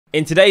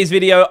In today's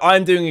video,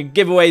 I'm doing a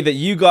giveaway that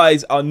you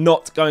guys are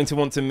not going to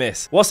want to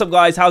miss. What's up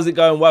guys, how's it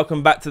going?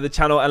 Welcome back to the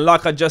channel. And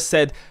like I just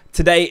said,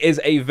 today is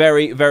a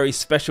very, very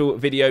special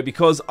video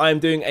because I'm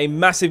doing a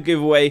massive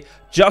giveaway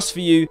just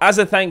for you as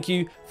a thank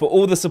you for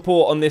all the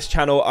support on this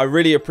channel. I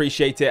really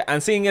appreciate it.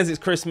 And seeing as it's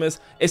Christmas,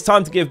 it's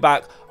time to give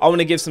back. I want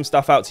to give some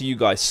stuff out to you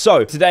guys.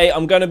 So today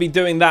I'm going to be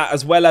doing that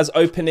as well as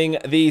opening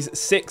these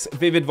 6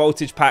 Vivid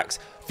Voltage packs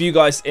for you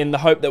guys in the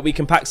hope that we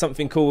can pack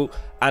something cool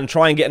and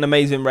try and get an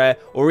amazing rare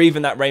or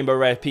even that rainbow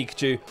rare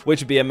Pikachu, which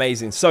would be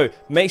amazing. So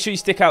make sure you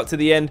stick out to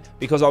the end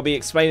because I'll be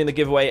explaining the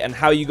giveaway and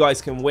how you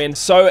guys can win.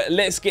 So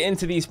let's get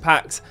into these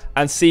packs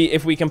and see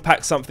if we can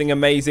pack something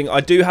amazing.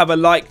 I do have a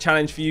like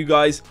challenge for you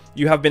guys.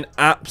 You have been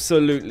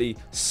absolutely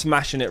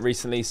smashing it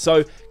recently.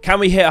 So can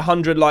we hit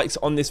 100 likes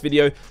on this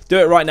video? Do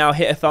it right now.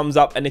 Hit a thumbs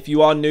up. And if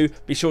you are new,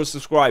 be sure to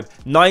subscribe.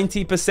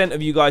 90%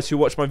 of you guys who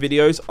watch my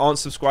videos aren't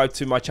subscribed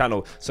to my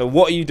channel. So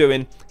what are you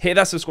doing? Hit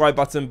that subscribe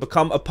button.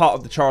 Become a part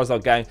of the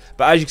Charizard gang.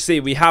 But as you can see,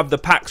 we have the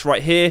packs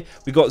right here.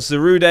 We got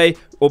Zarude,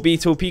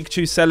 Orbeetle,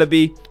 Pikachu,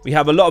 Celebi. We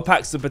have a lot of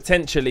packs to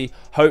potentially,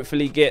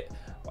 hopefully get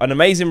an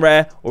amazing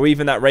rare or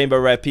even that rainbow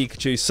rare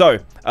Pikachu. So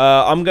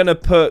I'm gonna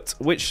put,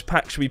 which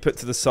pack should we put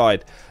to the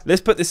side?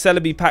 Let's put this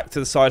Celebi pack to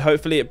the side.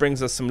 Hopefully it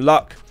brings us some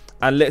luck.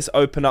 And let's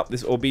open up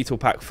this Orbeetle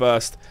pack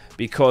first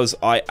because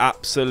I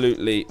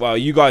absolutely, well,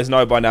 you guys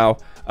know by now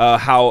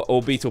how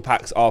Orbeetle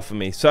packs are for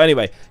me. So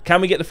anyway, can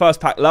we get the first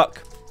pack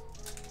luck?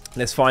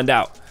 Let's find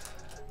out.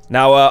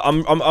 Now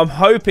I'm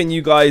hoping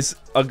you guys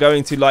are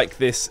going to like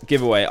this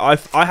giveaway.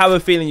 I have a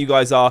feeling you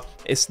guys are.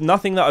 It's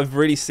nothing that I've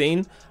really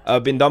seen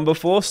been done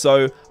before,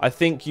 so I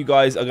think you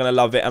guys are gonna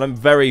love it, and I'm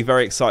very,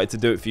 very excited to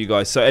do it for you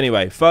guys. So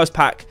anyway, first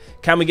pack.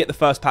 Can we get the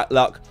first pack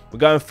luck? We're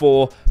going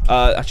for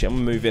actually I'm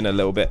gonna move in a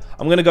little bit.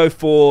 I'm gonna go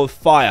for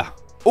fire.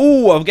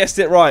 Oh, I've guessed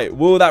it right.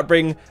 Will that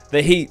bring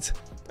the heat?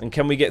 And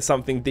can we get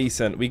something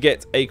decent? We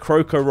get a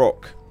Croco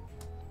Rock,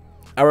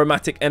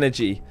 Aromatic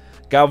Energy,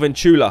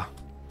 Galvantula,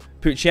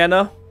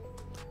 Poochyena,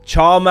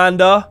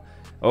 Charmander.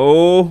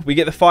 Oh, we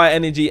get the fire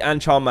energy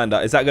and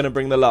Charmander. Is that going to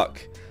bring the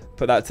luck?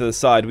 Put that to the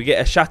side. We get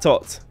a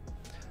Chatot.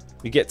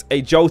 We get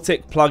a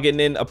Joltik, plugging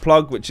in a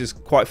plug, which is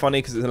quite funny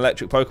because it's an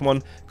electric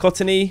Pokemon.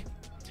 Cottony,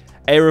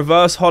 a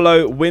reverse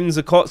holo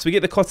Whimsicott. So we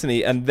get the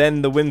Cottony and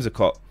then the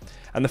Whimsicott.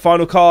 And the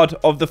final card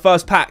of the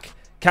first pack,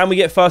 can we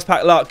get first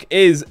pack luck,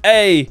 is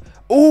a,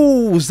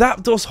 ooh,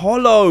 Zapdos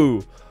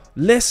holo.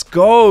 Let's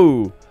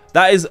go.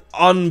 That is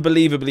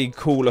unbelievably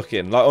cool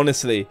looking. Like,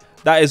 honestly,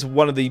 that is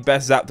one of the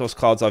best Zapdos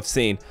cards I've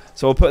seen.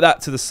 So we'll put that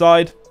to the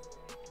side.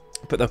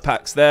 Put the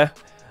packs there.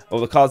 Or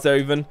the cards there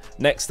even.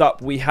 Next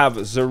up, we have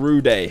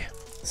Zarude,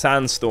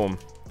 Sandstorm.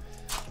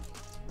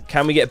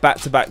 Can we get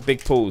back-to-back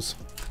big pulls?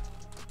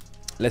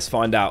 Let's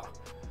find out.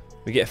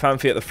 We get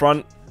Fanfi at the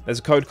front. There's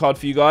a code card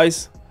for you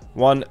guys.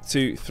 1,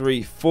 2,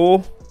 3,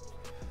 4.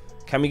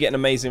 Can we get an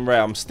amazing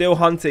rare? I'm still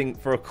hunting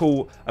for a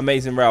cool,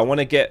 amazing rare. I want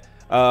to get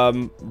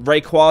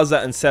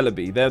Rayquaza and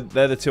Celebi.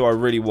 They're the two I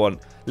really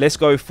want. Let's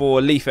go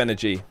for Leaf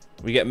Energy.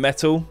 We get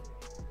Metal.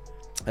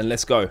 And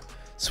let's go.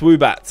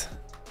 Swoobat.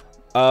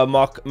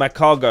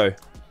 Macargo.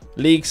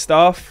 League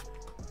Staff.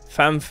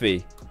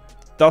 Fanfi.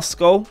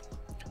 Duskull.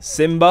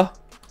 Simba.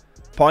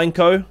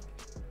 Pineco.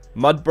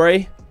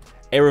 Mudbray.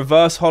 A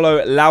reverse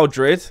holo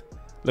Loudred.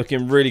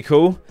 Looking really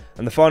cool.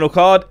 And the final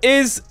card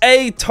is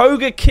a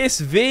Togekiss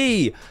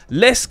V.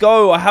 Let's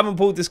go. I haven't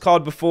pulled this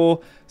card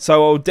before,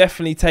 so I'll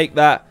definitely take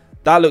that.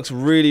 That looks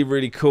really,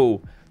 really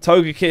cool.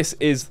 Togekiss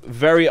is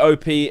very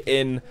OP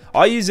in...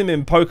 I use him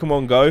in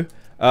Pokemon Go,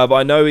 but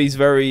I know he's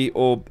very...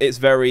 or it's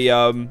very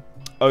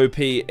OP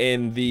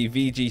in the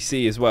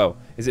VGC as well.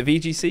 Is it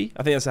VGC?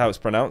 I think that's how it's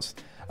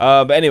pronounced.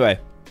 But anyway,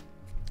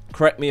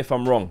 correct me if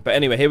I'm wrong. But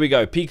anyway, here we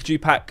go. Pikachu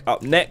pack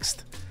up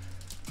next.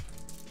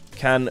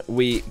 Can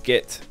we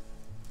get...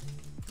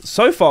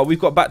 So far, we've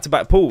got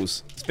back-to-back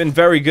pulls. It's been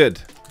very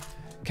good.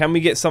 Can we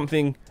get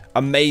something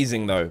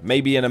amazing, though?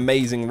 Maybe an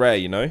amazing rare,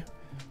 you know?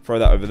 Throw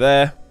that over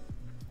there.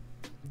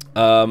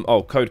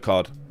 Oh, code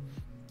card.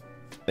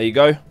 There you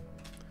go.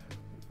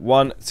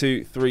 1,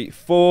 2, 3,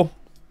 4.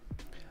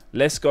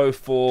 Let's go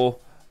for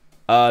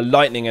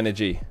lightning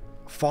energy.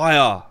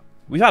 Fire.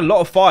 We've had a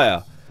lot of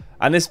fire.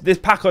 And this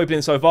pack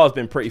opening so far has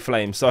been pretty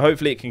flame. So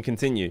hopefully it can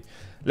continue.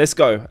 Let's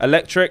go.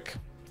 Electric.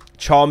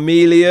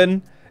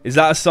 Charmeleon. Is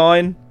that a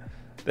sign?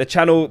 Their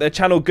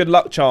channel good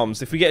luck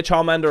charms. If we get a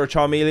Charmander or a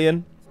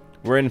Charmeleon,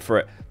 we're in for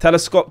it.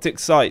 Telescopic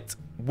Sight.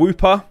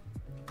 Wooper.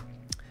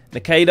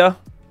 Nikada.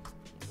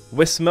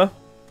 Whismer.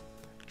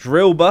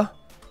 Drillbur.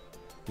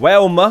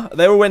 Whelmer.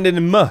 They all ended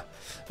in M.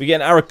 We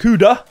get an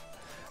Arrokuda.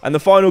 And the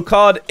final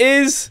card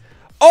is...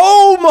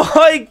 Oh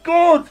my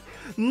god!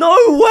 No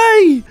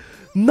way!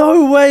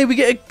 No way! We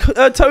get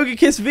a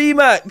Togekiss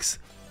VMAX.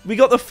 We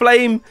got the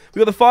flame. We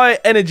got the fire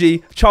energy.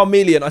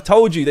 Charmeleon. I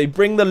told you, they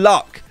bring the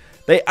luck.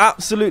 They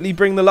absolutely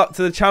bring the luck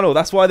to the channel.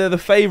 That's why they're the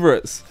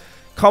favorites.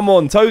 Come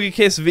on.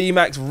 Togekiss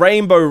VMAX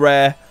Rainbow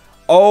Rare.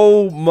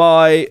 Oh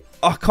my...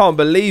 I can't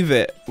believe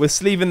it. We're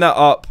sleeving that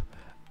up.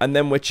 And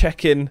then we're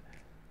checking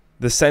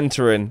the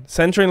centering.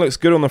 Centering looks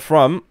good on the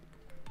front.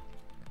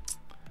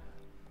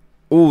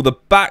 Oh, the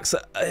backs,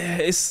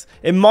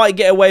 it might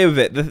get away with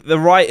it. The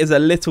right is a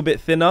little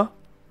bit thinner.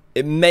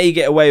 It may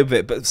get away with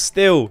it, but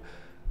still,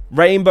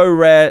 Rainbow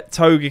Rare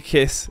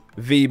Togekiss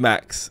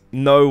VMAX.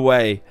 No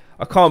way.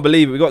 I can't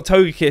believe it. We got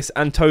Togekiss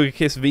and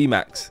Togekiss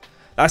VMAX.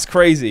 That's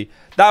crazy.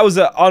 That was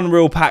an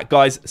unreal pack,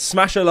 guys.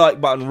 Smash a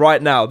like button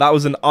right now. That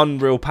was an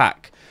unreal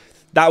pack.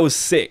 That was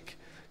sick.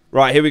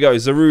 Right, here we go.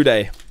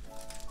 Zarude.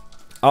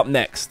 Up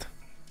next.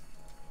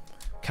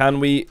 Can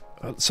we...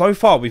 So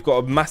far, we've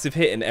got a massive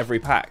hit in every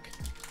pack.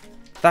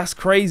 That's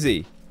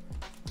crazy.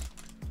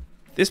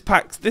 This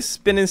has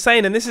been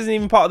insane, and this isn't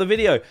even part of the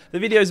video. The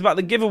video is about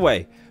the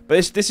giveaway.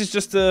 But this is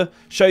just to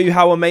show you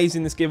how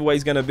amazing this giveaway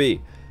is going to be.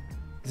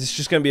 This is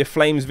just going to be a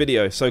flames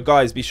video. So,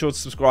 guys, be sure to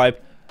subscribe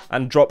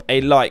and drop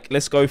a like.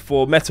 Let's go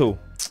for Metal.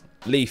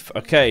 Leaf.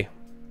 Okay.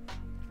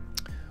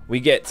 We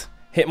get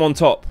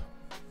Hitmontop.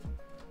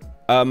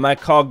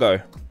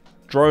 Magcargo.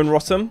 Drone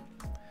Rotom.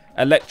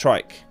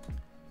 Electrike.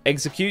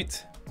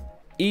 Execute.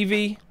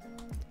 Eevee.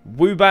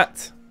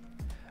 Woobat.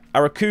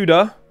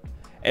 Arrokuda.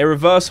 A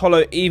reverse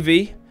holo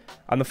Eevee.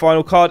 And the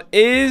final card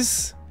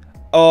is...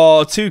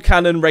 Oh, 2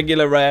 cannon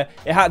regular rare.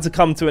 It had to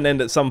come to an end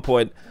at some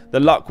point.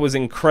 The luck was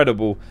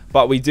incredible.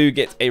 But we do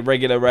get a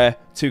regular rare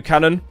 2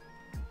 cannon.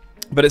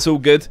 But it's all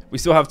good. We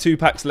still have 2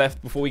 packs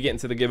left before we get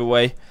into the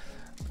giveaway.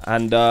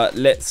 And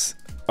let's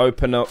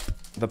open up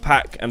the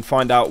pack and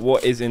find out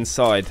what is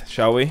inside,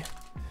 shall we?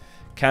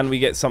 Can we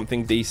get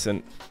something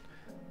decent?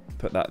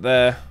 Put that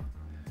there.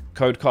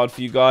 Code card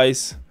for you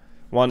guys.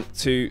 1,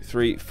 2,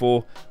 3,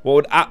 4. What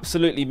would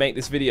absolutely make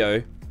this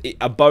video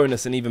a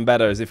bonus and even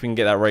better is if we can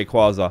get that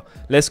Rayquaza.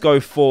 Let's go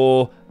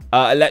for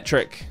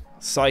Electric.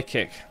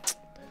 Psychic.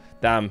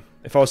 Damn.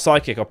 If I was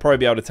Psychic, I'll probably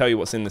be able to tell you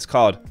what's in this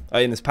card.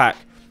 In this pack.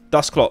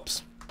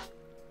 Dusclops.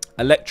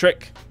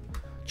 Electric.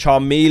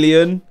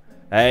 Charmeleon.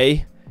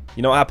 Hey.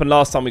 You know what happened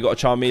last time we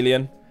got a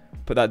Charmeleon?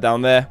 Put that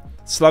down there.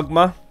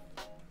 Slugma.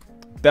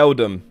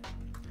 Beldum.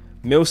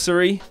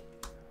 Milcery.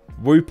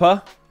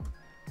 Wooper.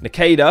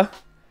 Nikeda.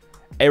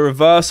 A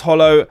reverse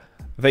holo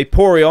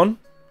Vaporeon.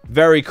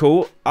 Very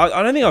cool.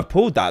 I don't think I've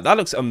pulled that. That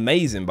looks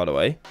amazing, by the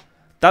way.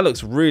 That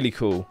looks really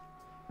cool.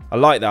 I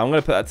like that. I'm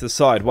going to put that to the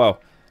side.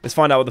 Well, let's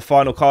find out what the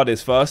final card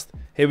is first.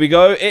 Here we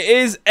go. It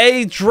is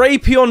a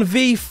Drapion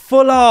V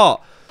full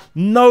art.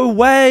 No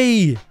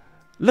way.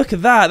 Look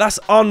at that. That's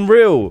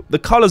unreal. The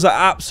colors are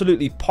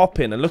absolutely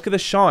popping. And look at the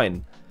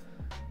shine.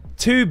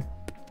 Two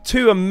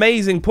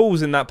amazing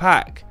pulls in that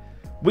pack.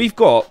 We've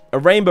got a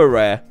Rainbow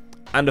Rare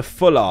and a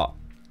full art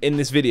in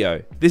this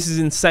video. This is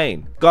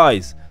insane.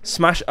 Guys,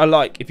 smash a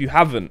like if you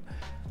haven't.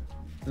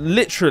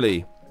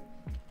 Literally,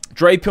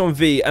 Drapion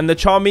V and the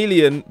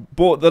Charmeleon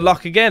brought the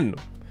luck again.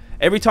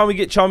 Every time we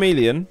get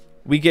Charmeleon,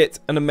 we get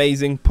an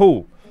amazing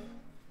pull.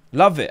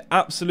 Love it.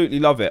 Absolutely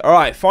love it. All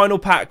right, final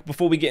pack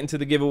before we get into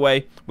the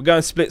giveaway. We're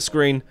going split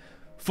screen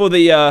for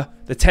the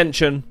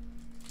tension.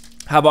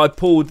 Have I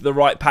pulled the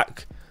right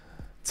pack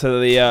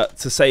to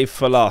save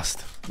for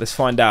last? Let's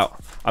find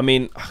out. I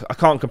mean, I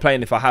can't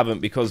complain if I haven't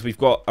because we've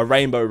got a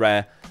Rainbow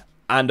Rare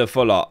and a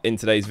full art in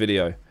today's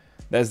video.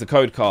 There's the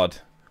code card.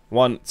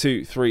 1,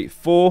 2, 3,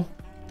 4.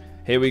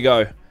 Here we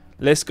go.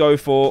 Let's go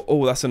for...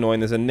 Oh, that's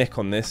annoying. There's a nick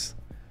on this.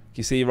 Can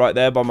you see right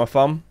there by my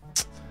thumb?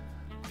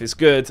 If it's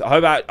good,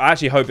 I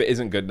actually hope it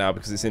isn't good now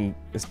because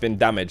it's been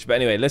damaged. But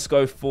anyway, let's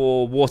go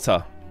for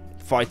water.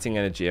 Fighting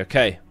energy.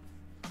 Okay.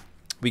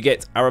 We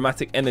get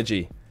aromatic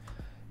energy.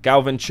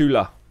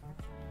 Galvantula.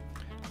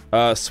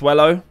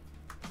 Swellow.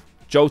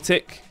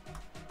 Joltik.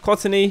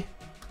 Cottony.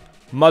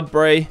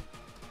 Mudbray.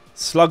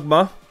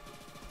 Slugma.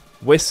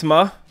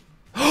 Whisma.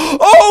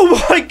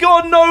 Oh my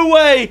god, no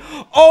way!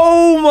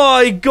 Oh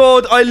my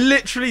god, I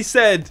literally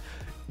said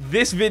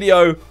this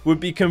video would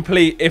be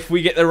complete if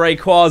we get the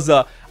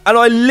Rayquaza. And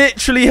I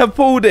literally have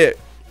pulled it.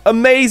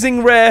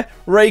 Amazing rare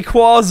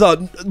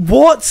Rayquaza.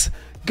 What?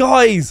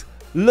 Guys,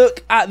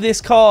 look at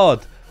this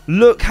card.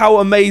 Look how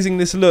amazing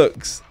this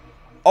looks.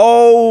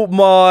 Oh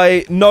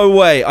my, no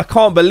way. I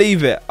can't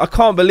believe it. I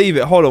can't believe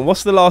it. Hold on,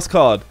 what's the last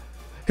card?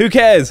 Who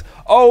cares?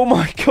 Oh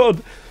my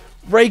god.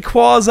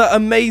 Rayquaza,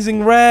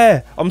 amazing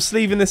rare. I'm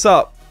sleeving this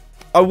up.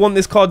 I want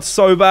this card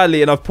so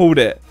badly and I've pulled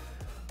it.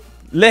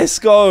 Let's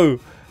go.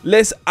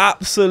 Let's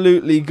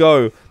absolutely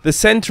go. The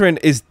centering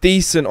is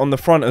decent on the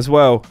front as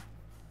well.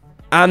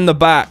 And the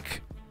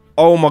back.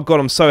 Oh my god,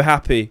 I'm so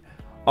happy.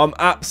 I'm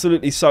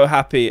absolutely so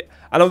happy.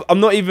 And I've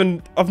not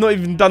even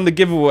done the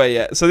giveaway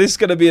yet. So this is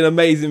going to be an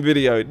amazing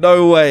video.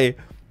 No way.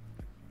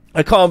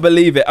 I can't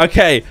believe it.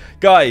 Okay,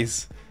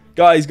 guys.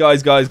 Guys.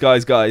 Right,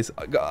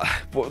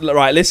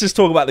 let's just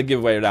talk about the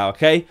giveaway now,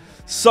 okay?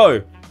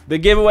 So, the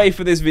giveaway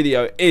for this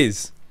video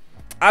is,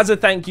 as a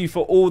thank you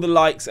for all the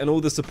likes and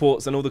all the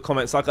supports and all the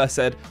comments. Like I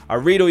said, I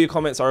read all your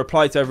comments. I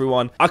reply to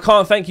everyone. I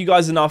can't thank you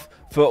guys enough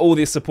for all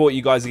the support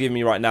you guys are giving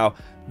me right now.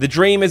 The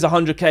dream is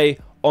 100k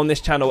on this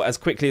channel as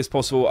quickly as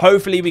possible.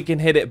 Hopefully, we can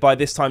hit it by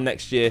this time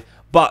next year.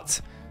 But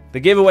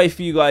the giveaway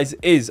for you guys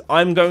is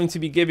I'm going to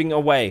be giving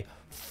away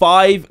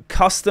 5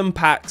 custom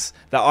packs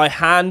that I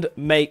hand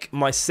make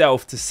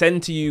myself to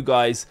send to you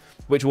guys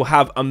which will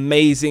have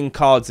amazing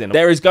cards in.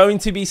 There is going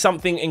to be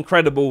something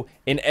incredible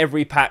in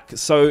every pack,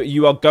 so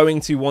you are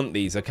going to want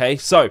these, okay?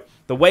 So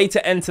the way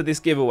to enter this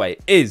giveaway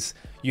is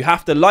you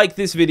have to like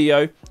this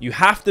video, you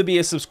have to be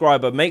a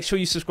subscriber. Make sure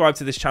you subscribe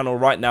to this channel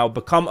right now,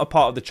 become a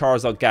part of the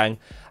Charizard gang,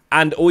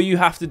 and all you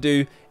have to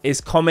do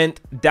is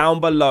comment down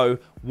below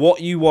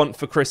what you want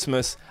for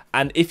Christmas,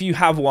 and if you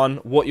have one,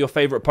 what your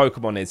favorite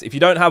Pokemon is. If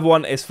you don't have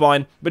one, it's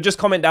fine, but just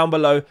comment down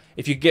below.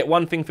 If you get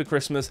one thing for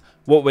Christmas,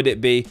 what would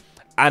it be?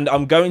 And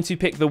I'm going to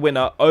pick the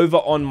winner over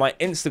on my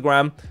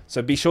Instagram,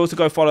 so be sure to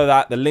go follow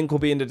that. The link will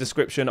be in the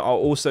description. I'll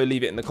also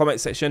leave it in the comment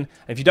section.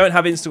 If you don't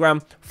have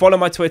Instagram, follow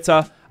my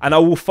Twitter, and I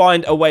will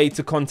find a way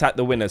to contact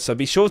the winners. So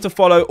be sure to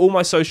follow all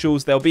my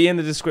socials. They'll be in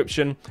the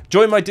description.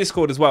 Join my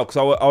Discord as well, because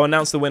I'll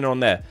announce the winner on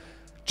there.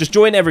 Just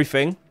join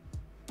everything.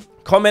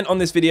 Comment on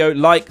this video,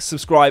 like,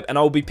 subscribe, and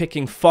I'll be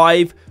picking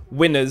 5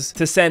 winners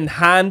to send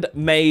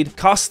handmade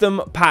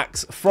custom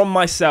packs from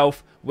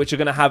myself, which are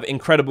going to have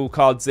incredible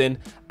cards in.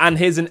 And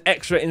here's an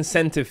extra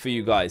incentive for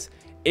you guys.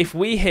 If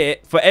we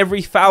hit, for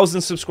every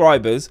 1,000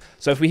 subscribers,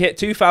 so if we hit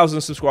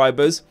 2,000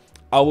 subscribers,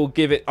 I'll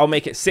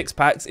make it 6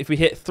 packs. If we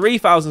hit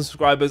 3,000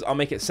 subscribers, I'll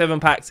make it 7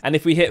 packs. And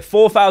if we hit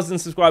 4,000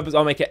 subscribers,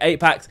 I'll make it 8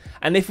 packs.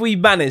 And if we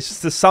manage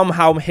to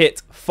somehow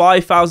hit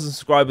 5,000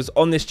 subscribers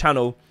on this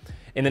channel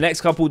in the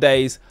next couple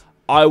days,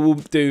 I will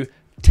do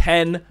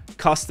 10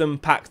 custom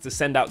packs to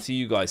send out to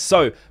you guys.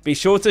 So be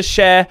sure to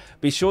share,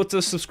 be sure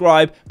to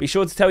subscribe, be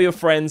sure to tell your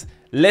friends.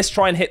 Let's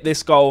try and hit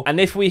this goal. And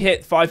if we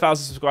hit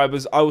 5,000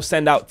 subscribers, I will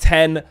send out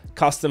 10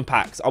 custom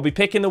packs. I'll be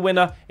picking the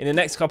winner in the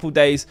next couple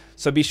days,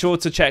 so be sure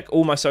to check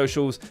all my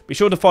socials, be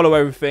sure to follow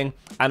everything,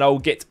 and I'll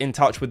get in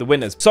touch with the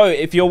winners. So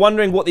if you're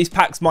wondering what these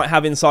packs might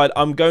have inside,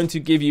 I'm going to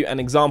give you an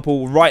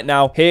example right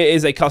now. Here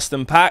is a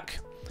custom pack.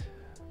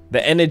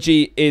 The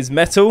energy is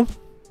metal.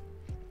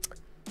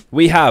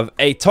 We have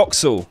a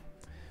Toxel,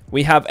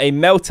 we have a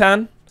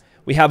Meltan,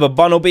 we have a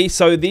Bunnelby.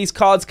 So these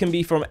cards can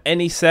be from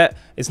any set.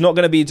 It's not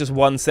going to be just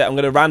one set. I'm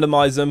going to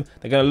randomize them.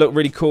 They're going to look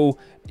really cool.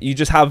 You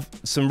just have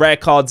some rare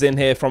cards in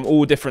here from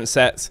all different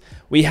sets.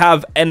 We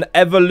have an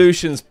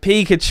Evolutions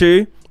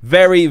Pikachu.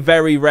 Very,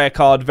 very rare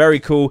card. Very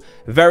cool.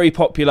 Very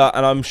popular.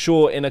 And I'm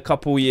sure in a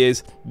couple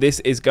years, this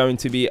is going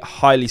to be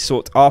highly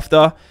sought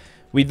after.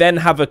 We then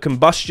have a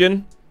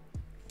Combustion.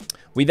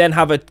 We then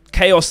have a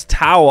Chaos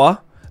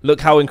Tower.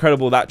 Look how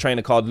incredible that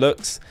trainer card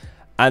looks.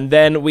 And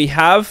then we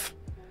have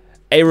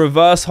a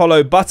reverse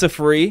holo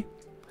Butterfree.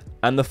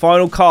 And the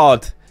final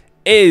card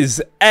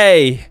is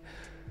a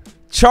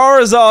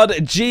Charizard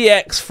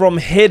GX from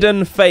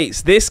Hidden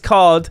Fates. This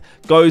card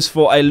goes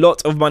for a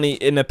lot of money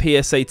in a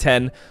PSA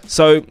 10.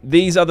 So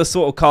these are the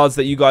sort of cards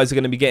that you guys are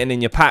going to be getting in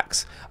your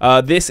packs.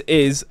 This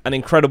is an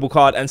incredible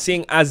card. And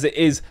seeing as it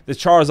is the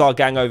Charizard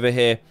gang over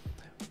here,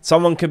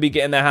 someone could be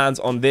getting their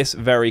hands on this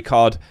very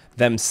card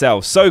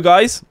themselves. So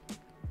guys,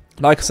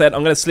 like I said,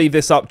 I'm going to sleeve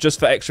this up just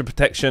for extra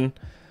protection,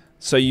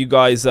 so you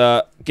guys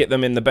get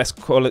them in the best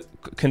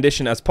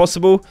condition as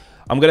possible.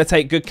 I'm going to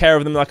take good care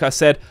of them, like I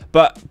said.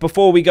 But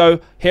before we go,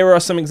 here are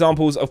some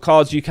examples of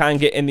cards you can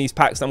get in these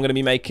packs that I'm going to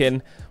be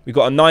making. We've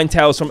got a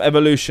Ninetales from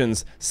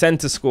Evolutions,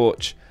 Center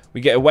Scorch.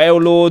 We get a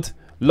Whale Lord,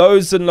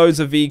 loads and loads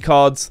of V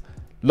cards,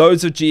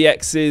 loads of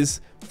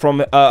GXs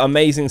from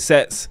amazing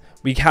sets.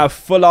 We have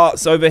full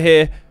arts over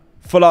here,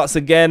 full arts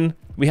again.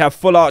 We have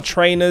full art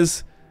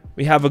trainers.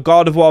 We have a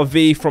Gardevoir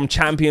V from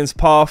Champions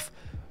Path.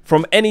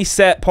 From any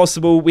set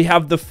possible, we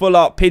have the full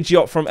art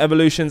Pidgeot from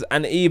Evolutions,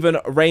 and even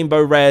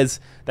Rainbow Rares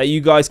that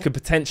you guys could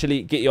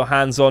potentially get your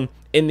hands on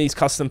in these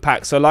custom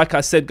packs. So like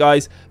I said,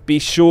 guys, be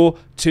sure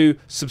to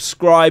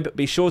subscribe,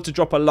 be sure to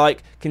drop a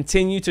like,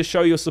 continue to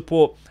show your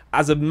support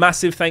as a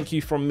massive thank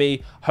you from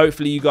me.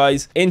 Hopefully you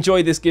guys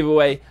enjoy this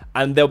giveaway,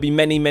 and there'll be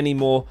many, many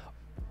more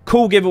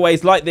cool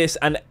giveaways like this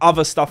and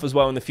other stuff as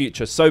well in the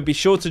future. So be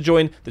sure to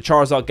join the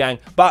Charizard gang.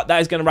 But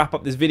that is going to wrap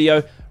up this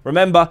video.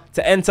 Remember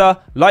to enter,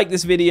 like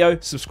this video,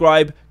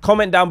 subscribe,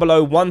 comment down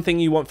below one thing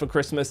you want for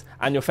Christmas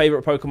and your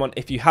favorite Pokemon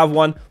if you have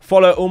one.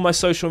 Follow all my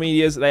social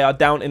medias. They are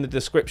down in the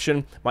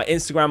description. My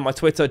Instagram, my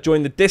Twitter,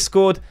 join the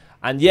Discord.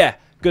 And yeah,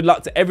 good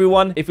luck to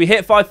everyone. If we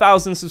hit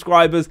 5,000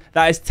 subscribers,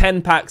 that is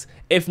 10 packs.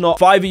 If not,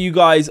 5 of you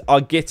guys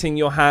are getting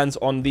your hands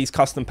on these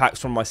custom packs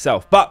from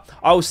myself. But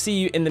I will see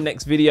you in the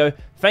next video.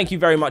 Thank you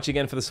very much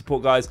again for the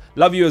support, guys.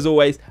 Love you as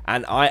always,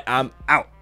 and I am out.